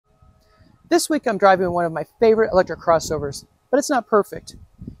This week I'm driving one of my favorite electric crossovers, but it's not perfect.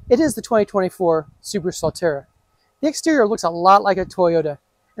 It is the 2024 Subaru Solterra. The exterior looks a lot like a Toyota, and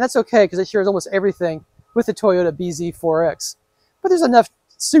that's okay because it shares almost everything with the Toyota BZ4X. But there's enough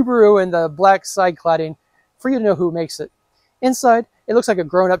Subaru in the black side cladding for you to know who makes it. Inside, it looks like a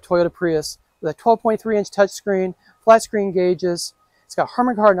grown-up Toyota Prius with a 12.3-inch touchscreen, flat screen gauges. It's got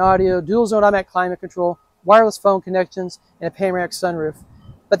Harman Kardon audio, dual-zone automatic climate control, wireless phone connections, and a panoramic sunroof.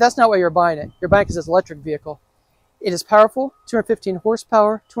 But that's not why you're buying it. You're buying it because it's an electric vehicle. It is powerful, 215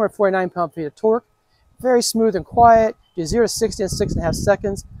 horsepower, 249 pound-feet of torque, very smooth and quiet, do 0 to 60 in 6.5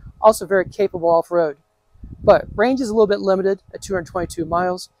 seconds, also very capable off-road. But range is a little bit limited at 222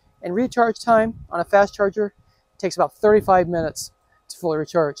 miles, and recharge time on a fast charger takes about 35 minutes to fully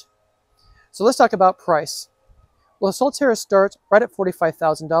recharge. So let's talk about price. Well, the Solterra starts right at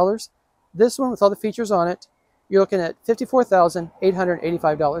 $45,000. This one, with all the features on it, you're looking at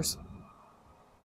 $54,885.